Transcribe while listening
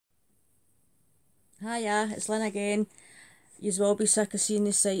Hiya, it's Lynn again. You'll all be sick of seeing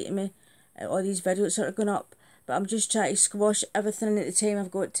the sight of me, all these videos that are going up, but I'm just trying to squash everything at the time I've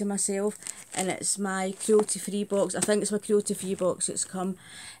got to myself, and it's my cruelty free box. I think it's my cruelty free box that's come.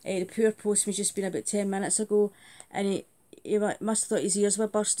 The poor postman's just been about 10 minutes ago, and he must have thought his ears were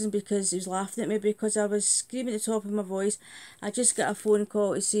bursting because he was laughing at me because I was screaming at the top of my voice. I just got a phone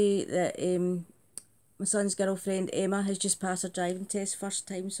call to say that my son's girlfriend Emma has just passed her driving test first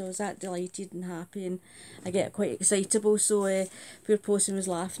time, so I was that delighted and happy, and I get quite excitable. So poor postman was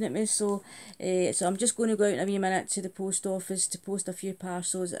laughing at me, so I'm just going to go out in a wee minute to the post office to post a few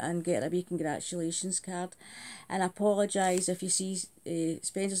parcels and get a wee congratulations card. And I apologise if you see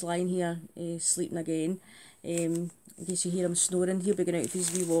Spencer's lying here sleeping again. In case you hear him snoring, he'll be going out for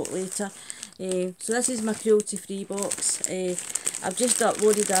his wee walk later. So this is my cruelty free box. I've just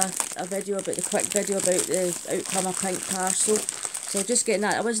uploaded a video about the quick video about the outcome of pink parcel. So just getting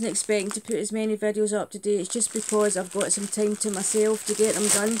that. I wasn't expecting to put as many videos up today. It's just because I've got some time to myself to get them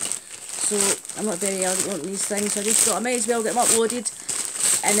done. So I'm not very early on these things. So I just thought I might as well get them uploaded.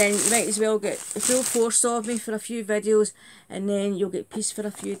 And then you might as well get the full force of me for a few videos, and then you'll get peace for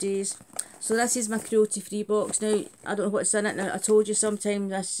a few days. So this is my cruelty free box. Now, I don't know what's in it. Now, I told you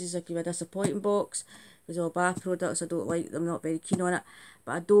sometimes this is a disappointing box because all bath products, I don't like them, not very keen on it.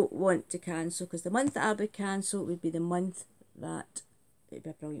 But I don't want to cancel, because the month that I would cancel would be the month that it would be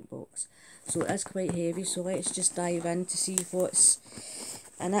a brilliant box. So it is quite heavy, so let's just dive in to see what's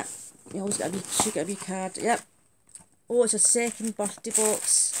in it. You always should get a wee card. Yep. Oh, it's a second birthday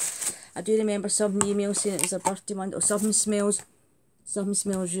box. I do remember some email saying it was a birthday month, or something smells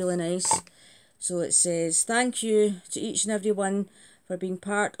really nice. So it says, thank you to each and every one for being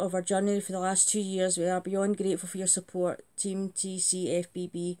part of our journey for the last 2 years. We are beyond grateful for your support, Team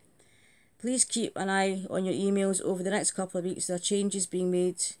TCFBB. Please keep an eye on your emails over the next couple of weeks. There are changes being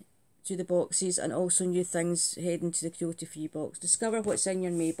made to the boxes and also new things heading to the cruelty free box. Discover what's in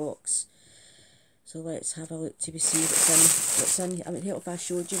your May box. So let's have a look to see what's in. I would help if I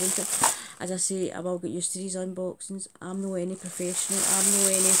showed you, wouldn't it? As I say, I will get used to these unboxings. I'm no any professional. I'm no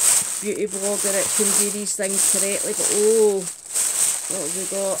any beauty vlogger that can do these things correctly. But oh, what have we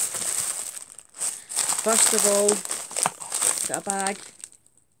got? First of all, got a bag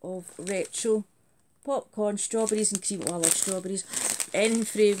of retro popcorn, strawberries and cream. Oh, I love strawberries. Anything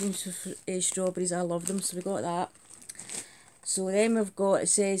fragrance with strawberries, I love them. So we got that. So then we've got, it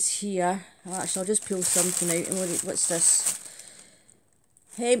says here, actually I'll just pull something out and what's this?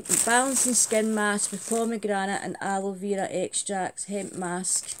 Hemp balancing skin mask with pomegranate and aloe vera extracts, hemp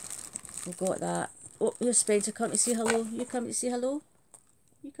mask. We've got that. Oh, here's Spencer, come to say hello. You come to say hello?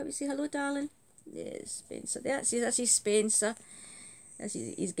 You come to say hello, darling? Yes, Spencer. That's his Spencer.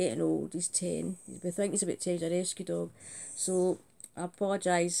 He's getting old, he's 10. I think he's about 10, he's a rescue dog. So I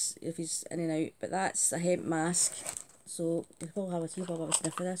apologise if he's in and out, but that's a hemp mask. So you'll have a sniff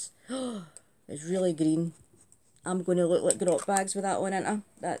of this. It's really green. I'm going to look like grot bags with that on, ain't I?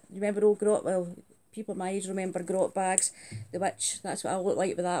 That, remember old grot? Well, people my age remember grot bags. The witch, that's what I look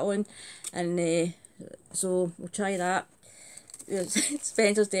like with that on. And so we'll try that.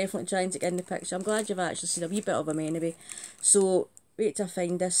 Spencer's definitely trying to get in the picture. I'm glad you've actually seen a wee bit of him anyway. So wait till I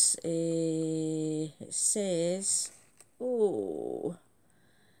find this. It says, oh,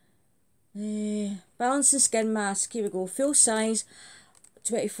 balancing skin mask. Here we go. Full size,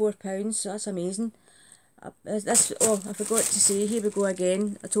 £24. So that's amazing. Oh, I forgot to say. Here we go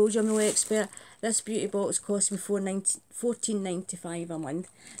again. I told you I'm no expert. This beauty box cost me £14.95 a month.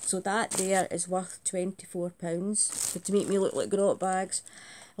 So that there is worth £24 to make me look like grot bags.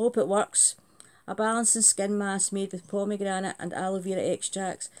 I hope it works. A balancing skin mask made with pomegranate and aloe vera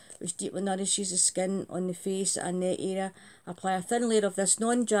extracts, which deeply nourishes the skin on the face and neck area. Apply a thin layer of this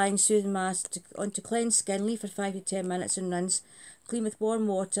non-drying soothing mask onto cleansed skin. Leave for 5 to 10 minutes and rinse. Clean with warm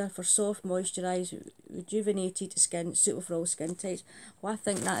water for soft, moisturised, rejuvenated skin, suitable for all skin types. Well, I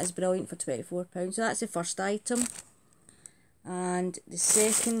think that is brilliant for £24. So that's the first item. And the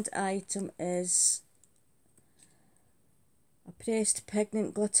second item is a pressed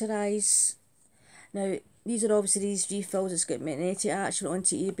pigment glitterize. Now, these are obviously these refills. It's got magnetic. I actually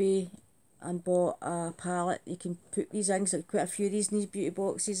went onto eBay and bought a palette. You can put these in, because I've quite a few of these in these beauty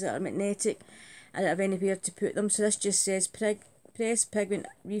boxes that are magnetic. I don't have anywhere to put them. So this just says pressed pigment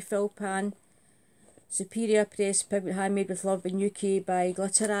refill pan. Superior pressed pigment handmade with love in UK by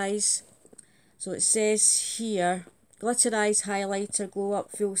Glitterize. So it says here, Glitterize highlighter glow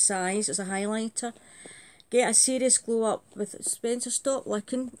up full size. It's a highlighter. Get a serious glow up with Spencer. Stop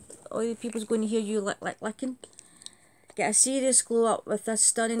licking. All the people's going to hear you licking. Get a serious glow up with this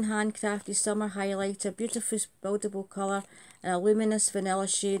stunning handcrafted summer highlighter. Beautiful buildable colour in a luminous vanilla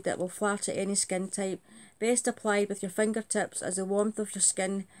shade that will flatter any skin type. Best applied with your fingertips, as the warmth of your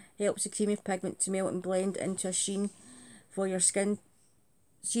skin helps the creamy pigment to melt and blend into a sheen for your skin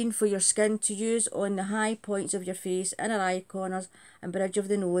to use on the high points of your face, inner eye corners and bridge of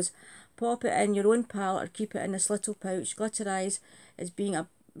the nose. Pop it in your own palette or keep it in this little pouch. Glitter Eyes is being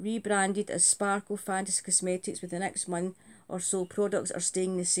rebranded as Sparkle Fantasy Cosmetics with the next month or so. Products are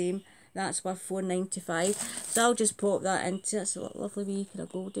staying the same. That's worth $4.95. So I'll just pop that into, it's a lovely wee kind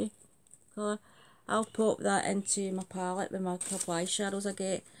of goldy colour. I'll pop that into my palette with my couple eyeshadows I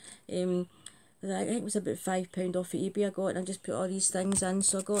get. I think it was about £5 off at eBay I got, and I just put all these things in,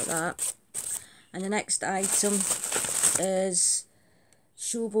 so I got that. And the next item is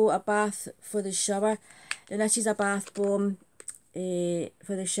Showboat, a bath for the shower. And this is a bath bomb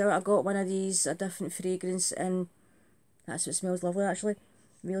for the shower. I got one of these, a different fragrance, and that's what smells lovely actually,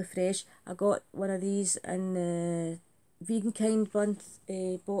 really fresh. I got one of these in the Vegan Kind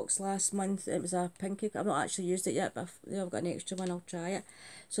box last month. It was a pinky. I've not actually used it yet, but I've got an extra one, I'll try it.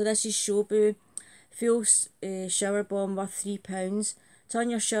 So this is Showboat full shower bomb worth £3. Turn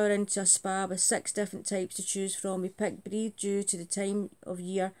your shower into a spa with 6 different types to choose from. We picked Breathe due to the time of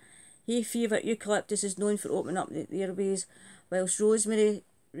year. Hay fever eucalyptus is known for opening up the airways, whilst rosemary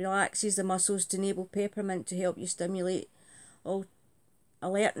relaxes the muscles to enable peppermint to help you stimulate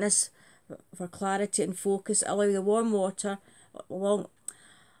alertness for clarity and focus. Allow the warm water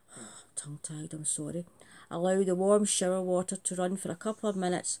tongue-tied, I'm sorry. Allow the warm shower water to run for a couple of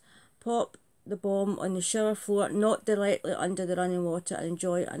minutes. Pop the bomb on the shower floor, not directly under the running water, and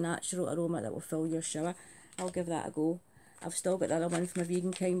enjoy a natural aroma that will fill your shower. I'll give that a go. I've still got the other one from my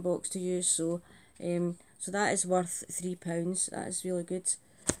Vegan Kind box to use, so that is worth £3. That is really good.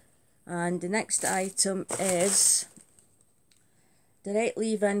 And the next item is Direct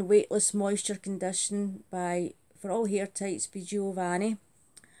Leave-In Weightless Moisture Condition for all hair types by Giovanni.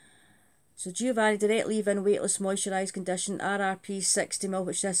 So Giovanni Direct Leave-In Weightless Moisturised Condition, RRP 60ml,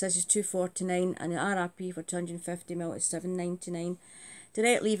 which this is $2.49, and the RRP for 250ml is $7.99.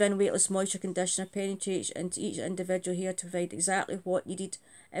 Direct Leave-In Weightless Moisture Conditioner penetrates into each individual hair to provide exactly what needed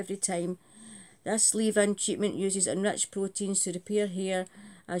every time. This leave-in treatment uses enriched proteins to repair hair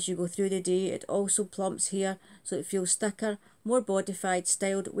as you go through the day. It also plumps hair so it feels thicker, more bodified,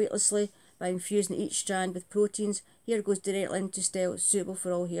 styled weightlessly by infusing each strand with proteins. Hair goes directly into style, suitable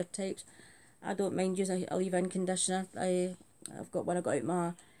for all hair types. I don't mind using a leave-in conditioner. I've got one I got out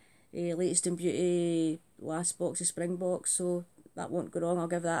my Latest in Beauty last box, the spring box, so that won't go wrong. I'll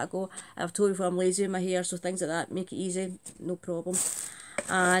give that a go. I've told you before I'm lazy with my hair, so things like that make it easy, no problem.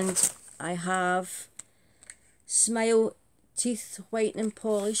 And I have Smile Teeth Whitening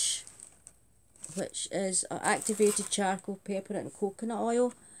Polish, which is activated charcoal, peppermint and coconut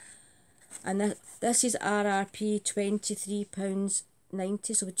oil. And this is RRP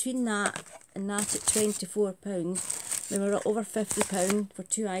 £23.90, so between that and that at £24, we were over £50 for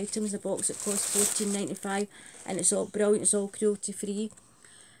 2 items. The box it cost $14.95, and it's all brilliant, it's all cruelty free.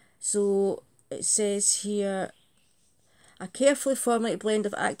 So it says here, a carefully formulated blend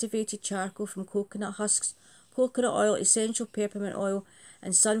of activated charcoal from coconut husks, coconut oil, essential peppermint oil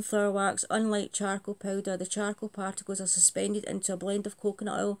and sunflower wax. Unlike charcoal powder, the charcoal particles are suspended into a blend of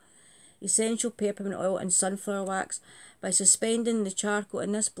coconut oil, essential peppermint oil and sunflower wax. By suspending the charcoal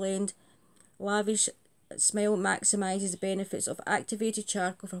in this blend, Lavish Smile maximises the benefits of activated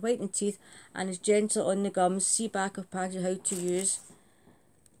charcoal for whitening teeth and is gentle on the gums. See back of package how to use.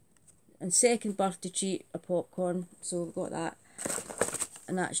 And second birthday treat, a popcorn. So we've got that.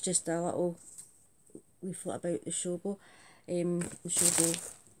 And that's just a little leaflet about the Showboat.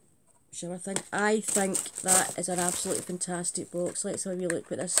 Shower thing. I think that is an absolutely fantastic box. Let's have a wee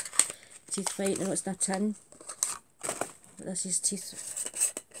look at this teeth whitening. What's in a tin? This is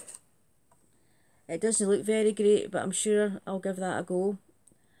teeth. It doesn't look very great, but I'm sure I'll give that a go.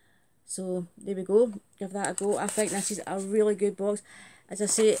 So there we go, give that a go. I think this is a really good box. As I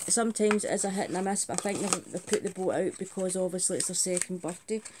say, sometimes it is a hit and a miss, but I think they've put the boat out because obviously it's their second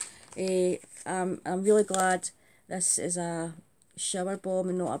birthday. I'm really glad this is a shower bomb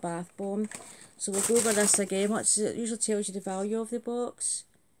and not a bath bomb. So we'll go over this again. It usually tells you the value of the box.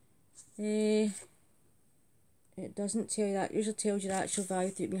 It doesn't tell you that. It usually tells you the actual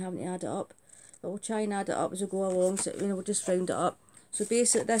value that we haven't added it up. But we'll try and add it up as we go along, so we'll just round it up. So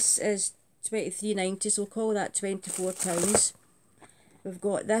basically this is £23.90, so we'll call that £24. We've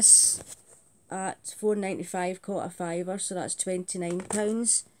got this at £4.95, call it a fiver, so that's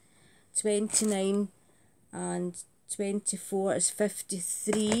 £29. 29 and 24 is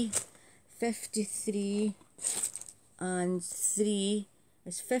 53. 53 and 3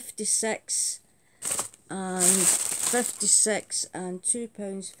 is 56. And 56 and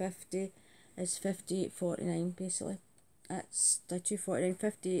 £2.50 is 50.49 basically. That's the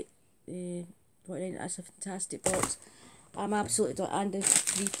 2.49, 50.49. That's a fantastic box. I'm absolutely done, and the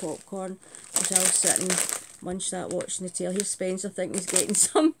free popcorn, which I'll sit and munch that watching the tail. Here's Spencer, I think he's getting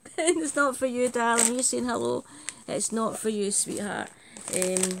something. It's not for you, darling. You're saying hello. It's not for you, sweetheart.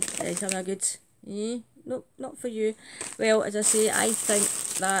 He's having a good... Nope, not for you. Well, as I say, I think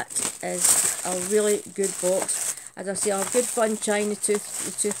that is a really good box. As I say, I'll have good fun trying the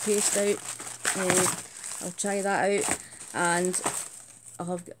toothpaste out. I'll try that out, and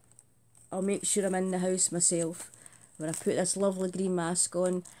I'll make sure I'm in the house myself when I put this lovely green mask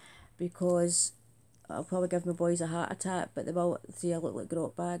on, because I'll probably give my boys a heart attack, but they will say I look like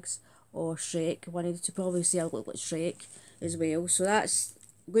grot bags or Shrek. One of the two probably say I look like Shrek as well. So that's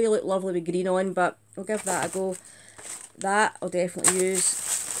going to look lovely with green on, but I'll give that a go. That I'll definitely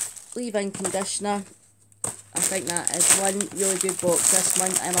use. Leave-in conditioner. I think that is one really good box this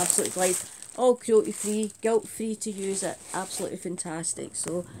month. I'm absolutely delighted. All cruelty free, guilt free to use it. Absolutely fantastic.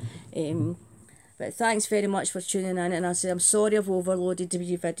 So, but thanks very much for tuning in, and I say I'm sorry I've overloaded the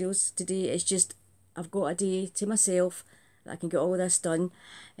videos today. It's just I've got a day to myself that I can get all this done.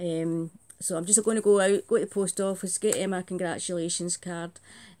 So I'm just going to go out, go to the post office, get Emma a congratulations card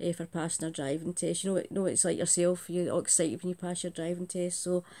for passing her driving test. You know it's like yourself, you're all excited when you pass your driving test.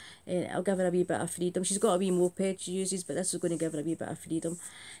 So I'll give her a wee bit of freedom. She's got a wee moped she uses, but this is going to give her a wee bit of freedom.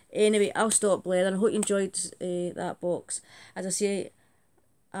 Anyway, I'll stop blathering. I hope you enjoyed that box. As I say,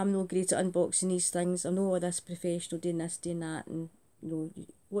 I'm no great at unboxing these things. I'm no this professional doing this, doing that, and you know,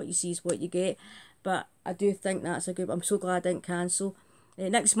 what you see is what you get. But I do think that's a good... I'm so glad I didn't cancel.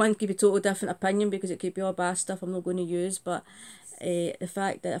 Next month could be a totally different opinion, because it could be all bad stuff I'm not going to use. But the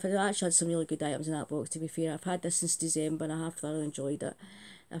fact that I've actually had some really good items in that box, to be fair. I've had this since December and I have thoroughly enjoyed it.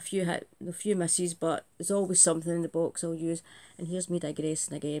 A few misses, but there's always something in the box I'll use. And here's me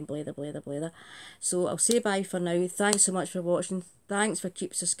digressing again, blather. So I'll say bye for now. Thanks so much for watching. Thanks for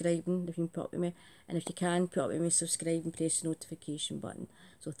keep subscribing if you can put up with me. And if you can, put up with me, subscribe and press the notification button.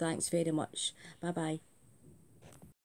 So thanks very much. Bye bye.